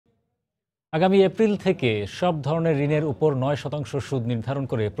আগামী এপ্রিল থেকে সব ধরনের ঋণের উপর ৯% সুদ নির্ধারণ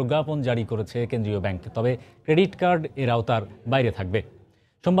করে প্রজ্ঞাপন জারি করেছে কেন্দ্রীয় ব্যাংক। তবে ক্রেডিট কার্ড এর আওতার বাইরে থাকবে।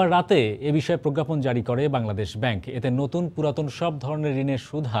 সোমবার রাতে এ বিষয়ে প্রজ্ঞাপন জারি করে বাংলাদেশ ব্যাংক। এতে নতুন পুরাতন সব ধরনের ঋণের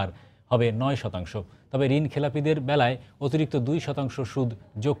সুদ হার হবে ৯%। তবে ঋণ খেলাপিদের বেলায় অতিরিক্ত ২% সুদ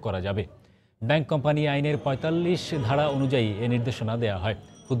যোগ করা যাবে। ব্যাংক কোম্পানি আইনের ৪৫ ধারা অনুযায়ী এ নির্দেশনা দেওয়া হয়।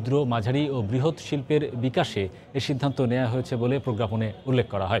 ক্ষুদ্র, মাঝারি ও বৃহৎ শিল্পের বিকাশে এ সিদ্ধান্ত নেওয়া হয়েছে বলে প্রজ্ঞাপনে উল্লেখ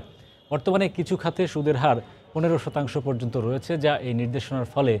করা হয়। বর্তমানে কিছু খাতে সুদের হার ১৫% পর্যন্ত রয়েছে, যা এই নির্দেশনার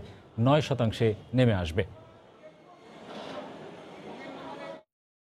ফলে ৯%-এ নেমে আসবে।